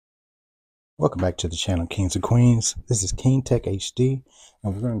Welcome back to the channel, Kings and Queens. This is King Tech HD,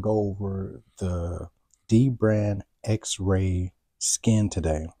 and we're going to go over the DBrand X-Ray Skin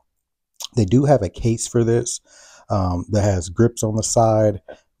today. They do have a case for this that has grips on the side,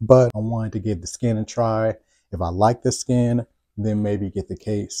 but I wanted to give the skin a try. If I like the skin, then maybe get the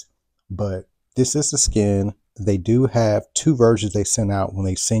case. But this is the skin. They do have two versions they send out when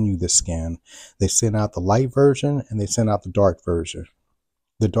they send you the skin. They send out the light version and they send out the dark version.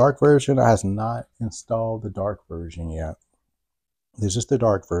 The dark version, I has not installed the dark version yet. This is the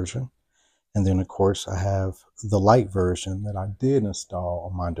dark version. And then of course I have the light version that I did install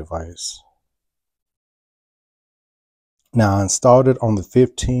on my device. Now I installed it on the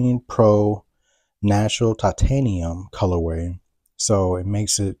 15 Pro Natural Titanium colorway. So it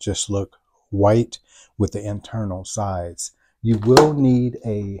makes it just look white with the internal sides. You will need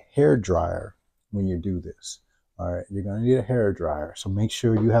a hair dryer when you do this. All right, you're going to need a hair dryer. So make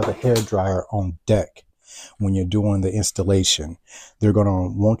sure you have a hair dryer on deck when you're doing the installation. They're going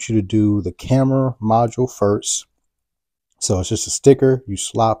to want you to do the camera module first. So it's just a sticker you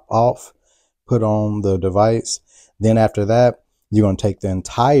slop off, put on the device. Then after that, you're going to take the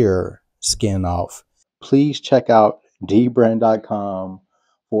entire skin off. Please check out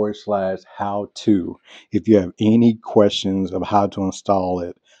dbrand.com/how-to if you have any questions of how to install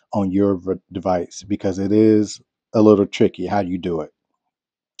it on your device, because it is a little tricky how you do it.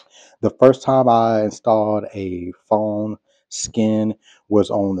 The first time I installed a Phoneskin was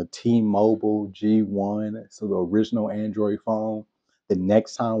on the T-Mobile G1, so the original Android phone. The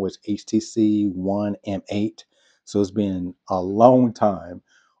next time was HTC One M8. So it's been a long time,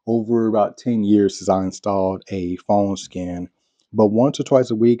 over about 10 years since I installed a Phoneskin. But once or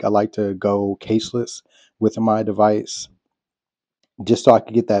twice a week, I like to go caseless with my device, just so I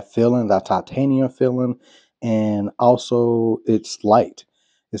could get that feeling, that titanium feeling. And also it's light.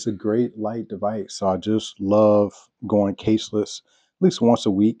 It's a great light device. So I just love going caseless at least once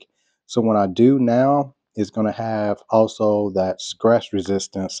a week. So when I do now, it's going to have also that scratch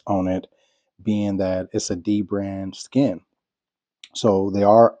resistance on it, being that it's a DBrand skin. So they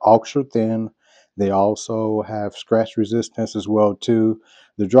are ultra thin. They also have scratch resistance as well too.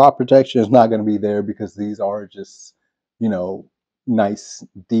 The drop protection is not going to be there because these are just, nice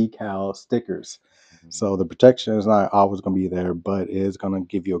decal stickers. So the protection is not always going to be there, but it is going to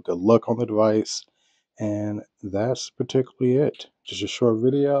give you a good look on the device. And that's particularly it. Just a short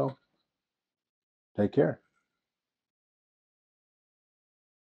video. Take care.